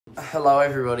Hello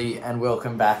everybody and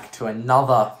welcome back to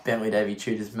another Bentley Davey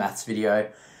Tutors maths video.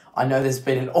 I know there's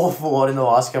been an awful lot in the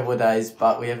last couple of days,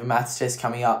 but we have a maths test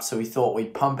coming up, so we thought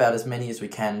we'd pump out as many as we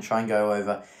can and try and go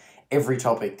over every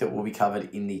topic that will be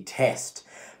covered in the test.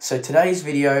 So today's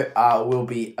video will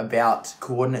be about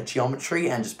coordinate geometry,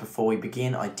 and just before we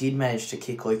begin, I did manage to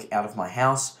kick Luke out of my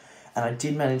house and I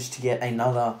did manage to get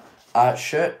another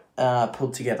shirt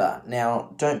pulled together.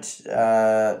 Now, don't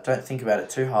think about it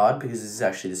too hard, because this is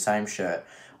actually the same shirt,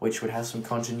 which would have some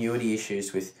continuity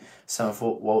issues with some of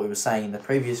what we were saying in the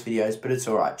previous videos, but it's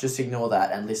alright. Just ignore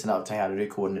that and listen up to how to do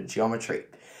coordinate geometry.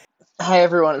 Hey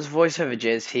everyone, it's VoiceOver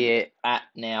Jez here at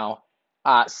now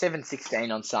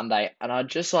 7:16 on Sunday, and I'd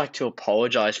just like to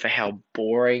apologise for how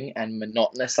boring and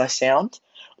monotonous I sound.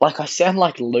 I sound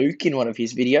like Luke in one of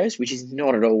his videos, which is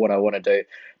not at all what I want to do.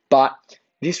 But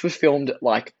this was filmed at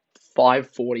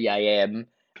 5:40 a.m.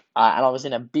 And I was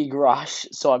in a big rush,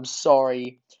 so I'm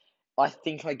sorry. I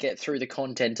think I get through the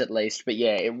content at least, but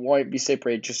yeah, it won't be super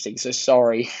interesting, so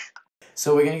sorry.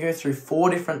 So we're going to go through 4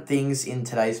 different things in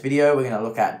today's video. We're going to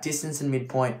look at distance and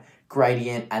midpoint,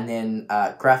 gradient, and then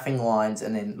graphing lines,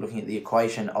 and then looking at the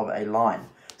equation of a line.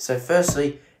 So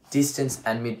firstly, distance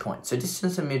and midpoint. So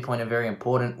distance and midpoint are very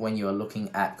important when you are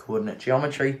looking at coordinate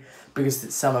geometry, because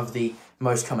it's some of the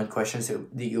most common questions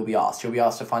that you'll be asked. You'll be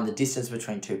asked to find the distance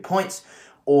between 2 points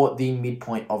or the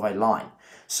midpoint of a line.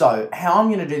 So how I'm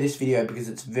going to do this video, because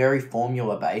it's very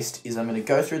formula based, is I'm going to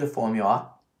go through the formula,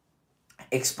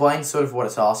 explain sort of what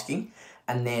it's asking,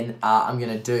 and then I'm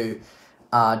going to do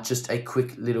just a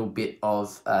quick little bit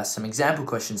of some example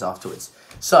questions afterwards.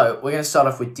 So we're going to start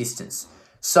off with distance.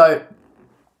 So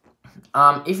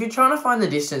if you're trying to find the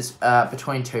distance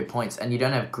between 2 points and you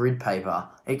don't have grid paper,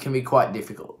 it can be quite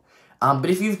difficult. But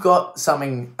if you've got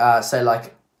something, say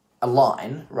like a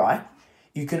line, right,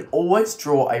 you can always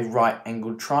draw a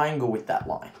right-angled triangle with that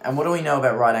line. And what do we know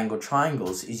about right-angled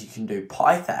triangles is you can do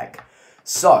Pythag.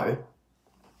 So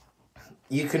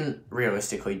you can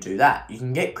realistically do that. You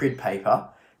can get grid paper,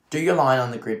 do your line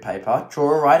on the grid paper,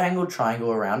 draw a right-angled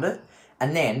triangle around it,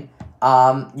 and then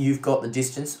you've got the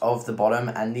distance of the bottom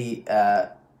and the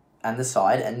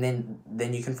side, and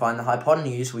then you can find the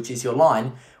hypotenuse, which is your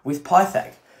line, with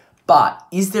Pythag. But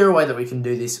is there a way that we can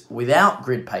do this without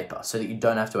grid paper so that you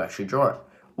don't have to actually draw it?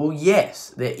 Well,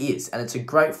 yes, there is, and it's a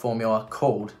great formula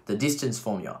called the distance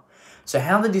formula. So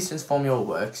how the distance formula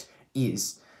works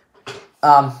is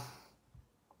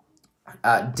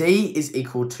D is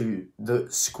equal to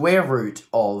the square root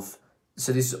of,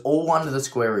 so this is all under the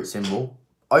square root symbol,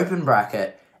 open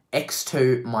bracket,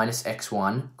 x2 minus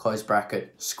x1, close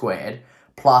bracket, squared,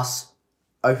 plus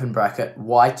open bracket,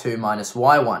 y2 minus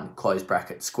y1, close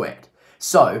bracket, squared.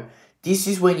 So this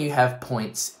is when you have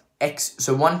points x,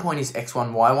 so one point is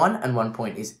x1, y1, and one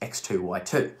point is x2,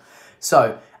 y2.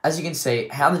 So as you can see,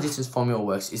 how the distance formula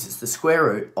works is it's the square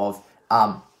root of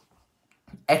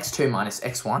x2 minus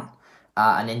x1,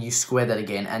 and then you square that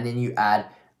again, and then you add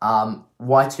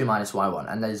y2 minus y1,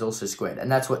 and that is also squared,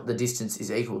 and that's what the distance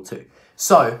is equal to.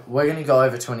 So we're going to go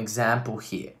over to an example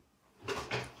here.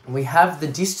 We have the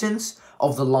distance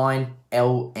of the line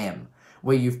LM,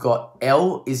 where you've got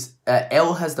L has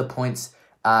the points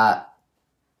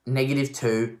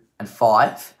 -2 and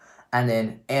 5, and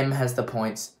then M has the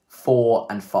points 4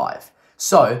 and 5.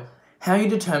 So how you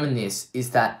determine this is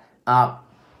that how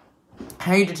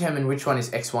you determine which one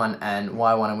is x1 and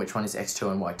y1 and which one is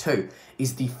x2 and y2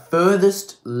 is the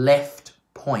furthest left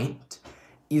point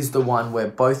is the one where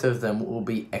both of them will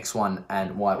be x1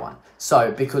 and y1.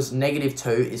 So because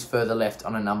 -2 is further left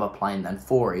on a number plane than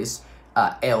 4 is,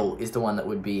 L is the one that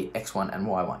would be x1 and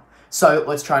y1. So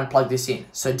let's try and plug this in.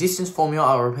 So distance formula,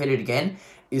 I'll repeat it again,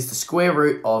 is the square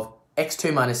root of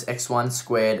x2 minus x1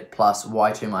 squared plus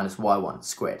y2 minus y1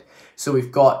 squared. So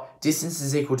we've got distance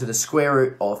is equal to the square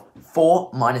root of 4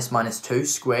 minus -2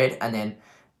 squared, and then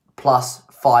plus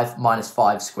 5 minus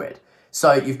 5 squared.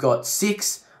 So you've got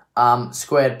 6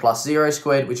 squared plus 0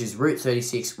 squared, which is root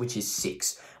 36, which is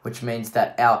 6, which means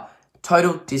that our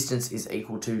total distance is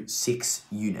equal to 6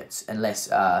 units, unless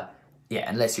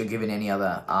you're given any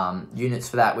other units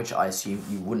for that, which I assume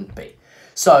you wouldn't be.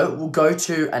 So we'll go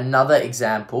to another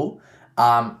example,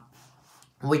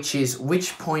 which is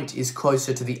which point is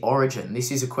closer to the origin. This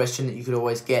is a question that you could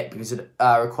always get because it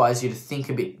requires you to think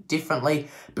a bit differently,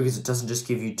 because it doesn't just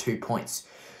give you 2 points.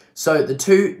 So the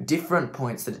 2 different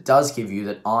points that it does give you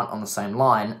that aren't on the same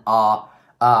line are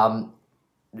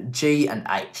G and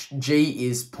H. G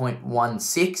is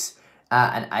 0.16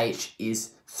 and H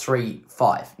is 3,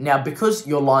 5. Now, because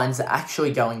your lines are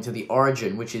actually going to the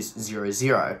origin, which is 0,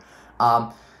 0,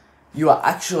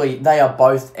 they are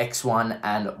both x1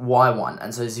 and y1,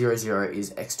 and so 0, 0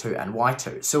 is x2 and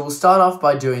y2. So we'll start off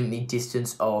by doing the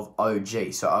distance of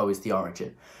OG, so O is the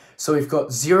origin. So we've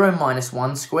got 0 minus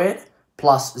 1 squared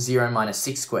plus 0 minus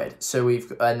 6 squared,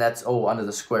 and that's all under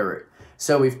the square root.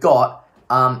 So we've got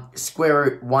square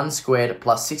root 1 squared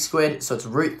plus 6 squared, so it's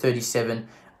root 37,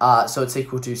 so it's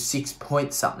equal to 6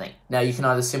 point something. Now you can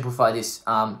either simplify this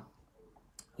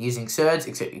using surds,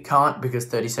 except you can't because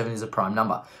 37 is a prime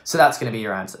number. So that's going to be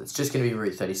your answer. It's just going to be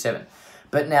root 37.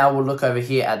 But now we'll look over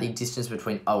here at the distance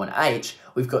between O and H.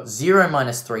 We've got 0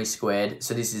 minus 3 squared.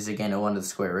 So this is, again, all under the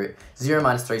square root. 0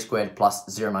 minus 3 squared plus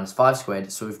 0 minus 5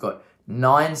 squared. So we've got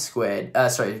 9 squared.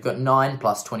 We've got 9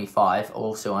 plus 25,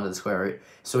 also under the square root.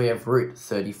 So we have root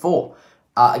 34.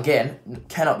 Again,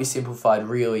 cannot be simplified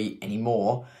really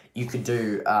anymore. You could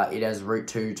do it as root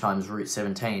 2 times root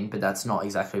 17, but that's not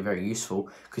exactly very useful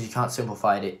because you can't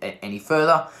simplify it any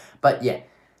further. But yeah,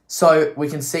 so we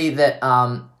can see that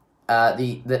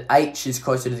that H is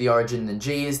closer to the origin than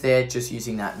G is there, just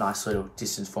using that nice little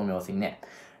distance formula thing there.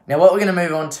 Now what we're going to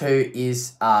move on to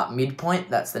is midpoint.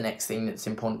 That's the next thing that's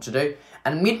important to do.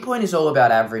 And midpoint is all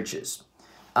about averages.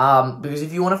 Because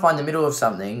if you want to find the middle of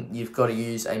something, you've got to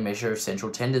use a measure of central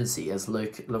tendency, as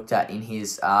Luke looked at in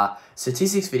his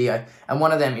statistics video, and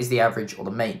one of them is the average or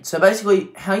the mean. So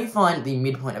basically, how you find the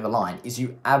midpoint of a line is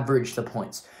you average the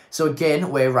points. So again,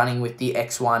 we're running with the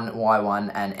x1,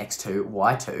 y1, and x2,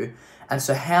 y2, and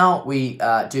so how we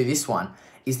do this one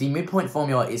is the midpoint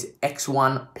formula is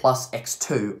x1 plus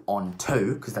x2 on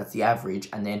 2, because that's the average,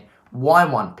 and then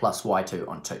y1 plus y2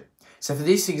 on 2. So for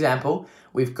this example,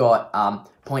 we've got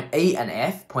point E and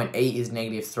F. Point E is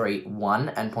 -3, 1,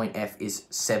 and point F is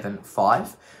 7,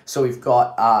 5. So we've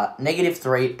got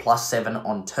 -3 plus 7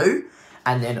 on 2,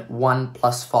 and then 1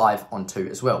 plus 5 on 2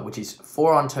 as well, which is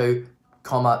 4 on 2,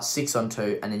 comma, 6 on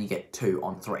 2, and then you get 2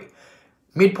 on 3.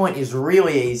 Midpoint is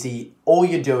really easy. All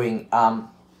you're doing,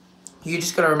 you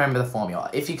just got to remember the formula.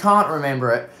 If you can't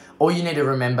remember it, all you need to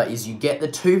remember is you get the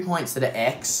 2 points that are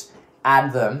X,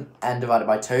 add them and divide it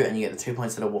by 2, and you get the 2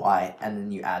 points that are Y, and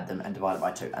then you add them and divide it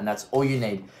by 2. And that's all you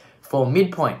need for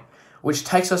midpoint, which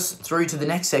takes us through to the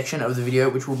next section of the video,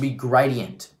 which will be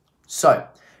gradient. So,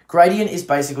 gradient is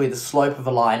basically the slope of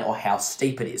a line or how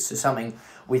steep it is. So something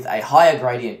with a higher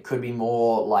gradient could be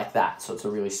more like that. So it's a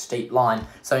really steep line.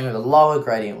 Something with a lower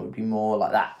gradient would be more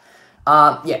like that.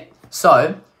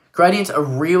 So gradients are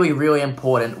really, really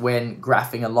important when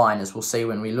graphing a line, as we'll see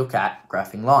when we look at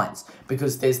graphing lines,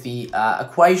 because there's the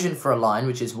equation for a line,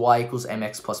 which is y equals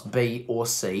mx plus b or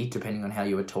c, depending on how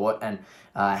you were taught and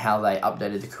how they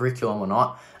updated the curriculum or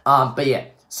not. But yeah,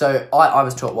 so I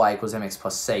was taught y equals mx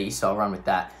plus c, so I'll run with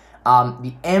that.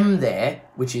 The m there,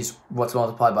 which is what's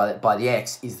multiplied by the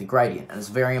x, is the gradient, and it's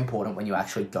very important when you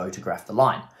actually go to graph the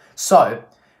line. So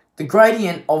the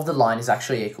gradient of the line is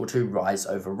actually equal to rise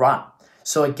over run.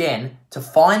 So again, to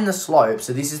find the slope,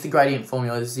 so this is the gradient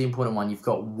formula, this is the important one, you've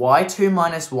got y2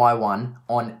 minus y1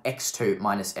 on x2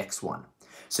 minus x1.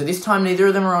 So this time neither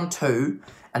of them are on 2,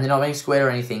 and they're not being squared or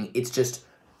anything, it's just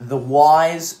the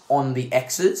y's on the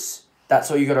x's.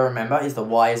 That's all you got to remember, is the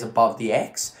y is above the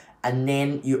x, and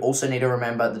then you also need to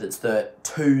remember that it's the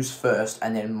 2's first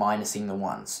and then minusing the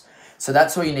 1's. So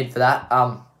that's all you need for that.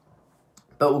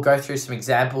 But we'll go through some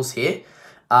examples here.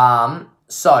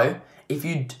 So if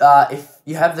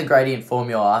you have the gradient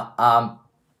formula,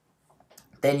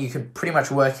 then you can pretty much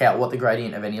work out what the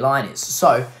gradient of any line is.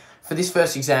 So for this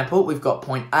first example, we've got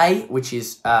point A, which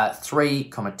is 3,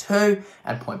 2,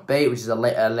 and point B, which is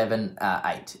 11,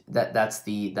 8.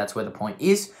 That's where the point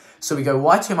is. So we go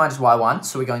y2 minus y1,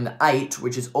 so we're going to 8,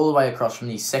 which is all the way across from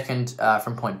the second,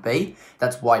 from point B.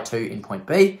 That's y2 in point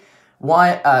B.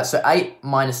 So 8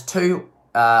 minus 2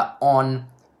 on,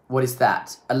 what is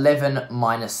that? 11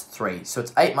 minus 3. So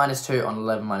it's 8 minus 2 on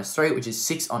 11 minus 3, which is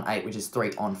 6 on 8, which is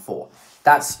 3 on 4.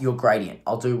 That's your gradient.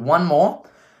 I'll do one more.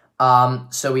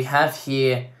 So we have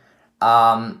here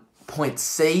point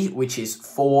C, which is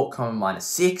 4, minus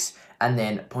 6, and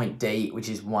then point D, which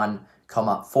is 1,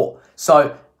 4.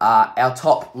 So our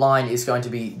top line is going to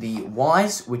be the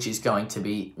y's, which is going to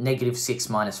be -6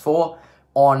 minus 4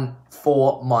 on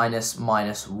 4 minus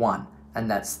 1. And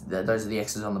those are the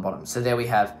x's on the bottom. So there we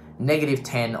have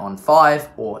 -10 on 5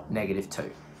 or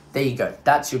 -2. There you go.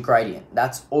 That's your gradient.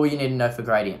 That's all you need to know for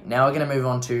gradient. Now we're going to move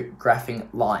on to graphing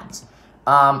lines.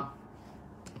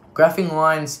 Graphing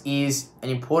lines is an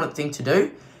important thing to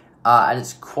do, and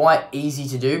it's quite easy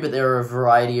to do, but there are a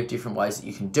variety of different ways that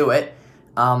you can do it,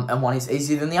 and one is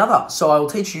easier than the other. So I will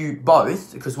teach you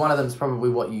both, because one of them is probably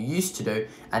what you used to do,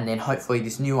 and then hopefully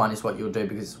this new one is what you'll do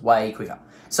because it's way quicker.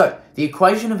 So the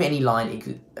equation of any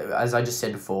line, as I just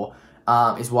said before,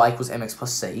 is y equals mx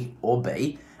plus c, or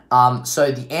b.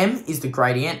 So the m is the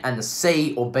gradient, and the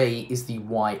c, or b, is the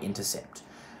y-intercept.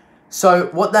 So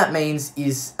what that means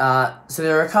is, so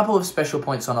there are a couple of special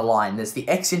points on a line. There's the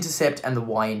x-intercept and the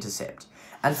y-intercept.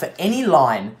 And for any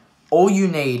line, all you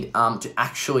need to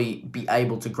actually be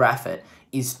able to graph it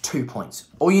is 2 points.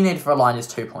 All you need for a line is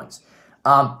 2 points.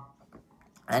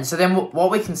 And so then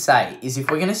what we can say is, if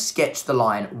we're going to sketch the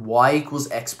line y equals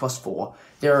x plus 4,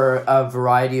 there are a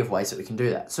variety of ways that we can do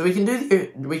that. So we can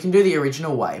do the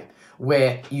original way,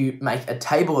 where you make a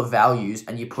table of values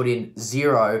and you put in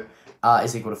 0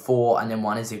 is equal to 4, and then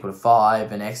 1 is equal to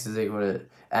 5, and x is equal to,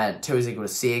 and 2 is equal to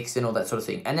 6, and all that sort of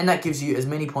thing. And then that gives you as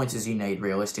many points as you need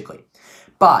realistically.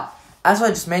 But as I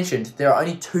just mentioned, there are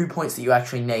only 2 points that you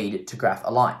actually need to graph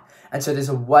a line. And so there's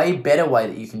a way better way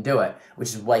that you can do it,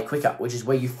 which is way quicker, which is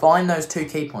where you find those 2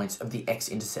 key points of the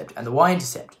x-intercept and the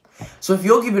y-intercept. So if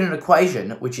you're given an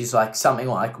equation, which is like something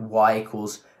like y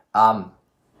equals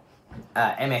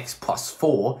mx plus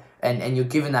 4, and you're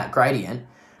given that gradient,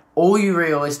 all you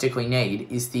realistically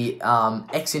need is the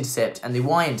x-intercept and the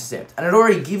y-intercept. And it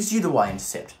already gives you the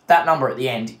y-intercept. That number at the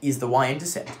end is the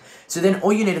y-intercept. So then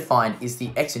all you need to find is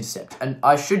the x-intercept. And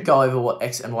I should go over what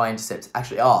x and y-intercepts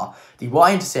actually are. The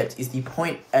y-intercept is the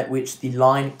point at which the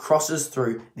line crosses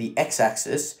through the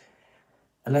x-axis,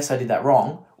 unless I did that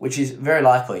wrong, which is very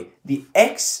likely. The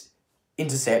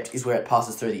x-intercept is where it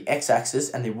passes through the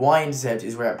x-axis, and the y-intercept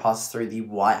is where it passes through the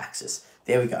y-axis.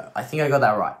 There we go. I think I got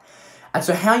that right. And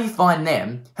so how you find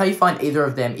either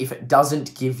of them if it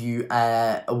doesn't give you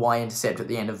a y-intercept at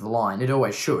the end of the line, it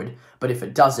always should, but if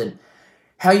it doesn't,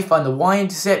 how you find the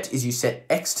y-intercept is you set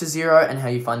x to 0, and how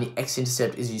you find the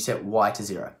x-intercept is you set y to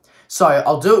 0. So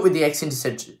I'll do it with the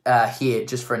x-intercept here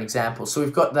just for an example. So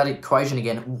we've got that equation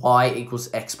again, y equals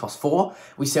x plus 4.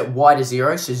 We set y to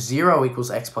 0, so 0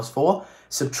 equals x plus 4.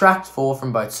 Subtract 4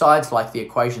 from both sides, like the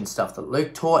equation stuff that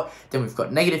Luke taught. Then we've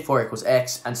got negative 4 equals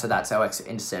x, and so that's our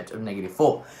x-intercept of negative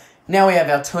 4. Now we have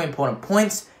our 2 important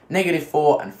points, negative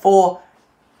 4 and 4.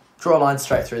 Draw a line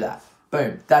straight through that.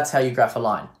 Boom. That's how you graph a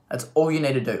line. That's all you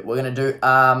need to do. We're going to do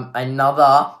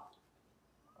another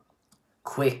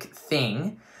quick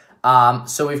thing.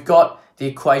 So we've got the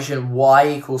equation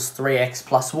y equals 3x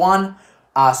plus 1.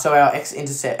 So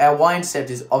our y-intercept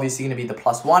is obviously going to be the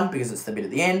plus 1 because it's the bit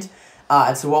at the end.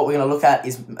 And so what we're going to look at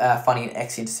is finding an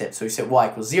x-intercept. So we set y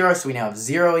equals 0, so we now have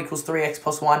 0 equals 3x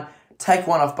plus 1. Take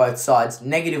 1 off both sides,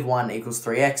 negative 1 equals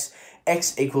 3x.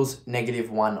 X equals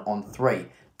negative 1 on 3.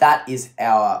 That is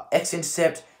our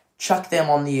x-intercept. Chuck them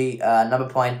on the number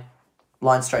plane,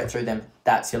 line straight through them.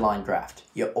 That's your line graphed.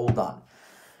 You're all done.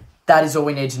 That is all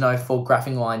we need to know for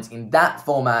graphing lines in that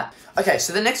format. Okay,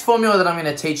 so the next formula that I'm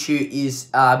going to teach you is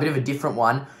a bit of a different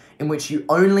one, in which you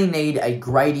only need a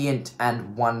gradient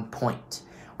and 1 point,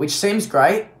 which seems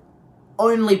great.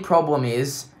 Only problem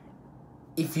is,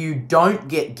 if you don't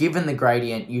get given the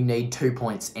gradient, you need 2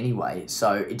 points anyway,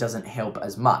 so it doesn't help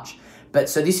as much. But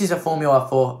so this is a formula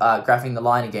for graphing the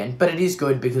line again, but it is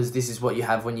good because this is what you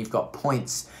have when you've got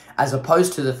points, as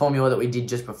opposed to the formula that we did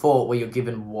just before, where you're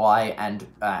given y and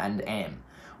m,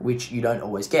 which you don't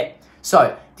always get.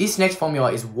 So this next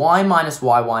formula is y minus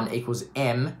y1 equals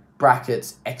m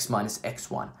brackets x minus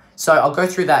x1. So I'll go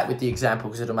through that with the example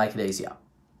because it'll make it easier.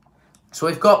 So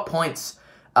we've got points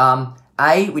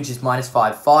A, which is minus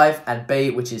 5, 5, and B,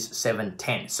 which is 7,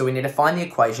 10. So we need to find the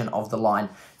equation of the line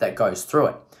that goes through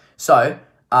it. So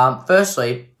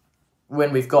firstly,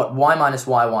 when we've got y minus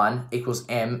y1 equals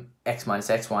m x minus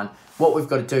x1, what we've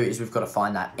got to do is we've got to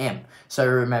find that m. So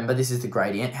remember, this is the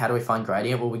gradient. How do we find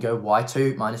gradient? Well, we go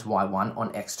y2 minus y1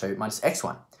 on x2 minus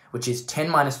x1, which is 10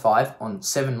 minus 5 on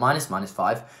 7 minus minus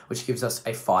 5, which gives us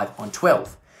a 5 on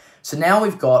 12. So now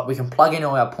we can plug in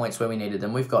all our points where we needed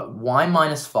them. We've got y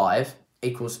minus 5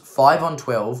 equals 5 on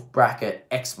 12 bracket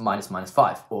x minus minus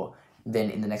 5, or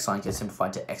then in the next line it gets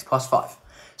simplified to x plus 5.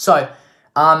 So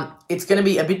it's going to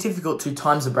be a bit difficult to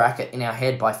times the bracket in our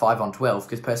head by 5 on 12,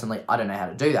 because personally I don't know how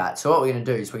to do that. So what we're going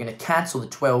to do is we're going to cancel the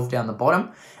 12 down the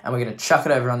bottom, and we're going to chuck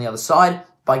it over on the other side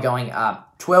by going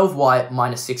 12y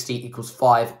minus 60 equals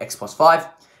 5x plus 5.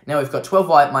 Now we've got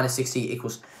 12y minus 60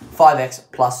 equals 5x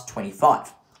plus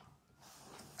 25.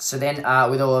 So then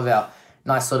with all of our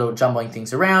nice little jumbling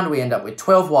things around, we end up with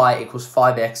 12y equals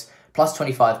 5x plus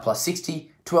 25 plus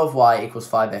 60. 12y equals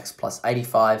 5x plus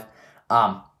 85.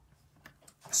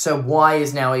 So y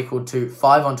is now equal to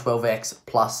 5 on 12x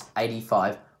plus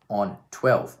 85 on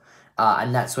 12.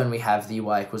 And that's when we have the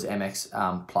y equals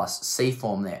mx plus c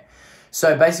form there.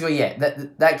 So basically, yeah,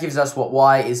 that gives us what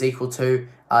y is equal to.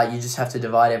 You just have to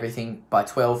divide everything by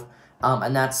 12.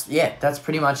 And that's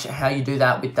pretty much how you do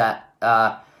that with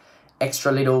that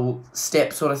extra little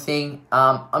step sort of thing.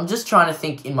 I'm just trying to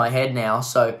think in my head now,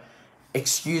 so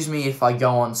excuse me if I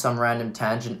go on some random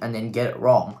tangent and then get it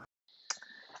wrong.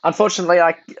 Unfortunately,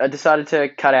 I decided to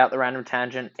cut out the random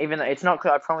tangent, even though it's not.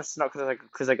 I promise it's not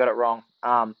because I got it wrong.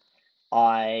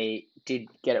 I did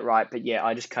get it right, but yeah,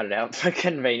 I just cut it out for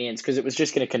convenience because it was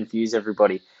just going to confuse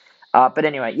everybody. But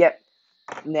anyway, yep.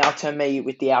 Now to me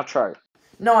with the outro.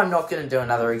 No, I'm not going to do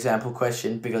another example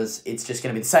question because it's just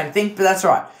going to be the same thing, but that's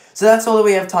right. So that's all that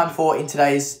we have time for in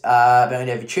today's Bentley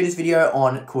Davey Tutors video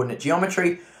on coordinate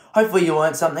geometry. Hopefully you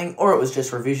learned something, or it was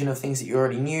just revision of things that you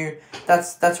already knew.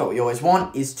 That's what we always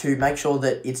want, is to make sure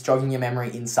that it's jogging your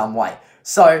memory in some way.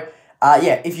 So,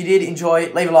 yeah, if you did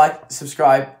enjoy, leave a like,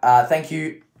 subscribe. Thank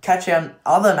you. Catch you on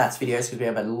other maths videos because we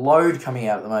have a load coming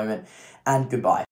out at the moment. And goodbye.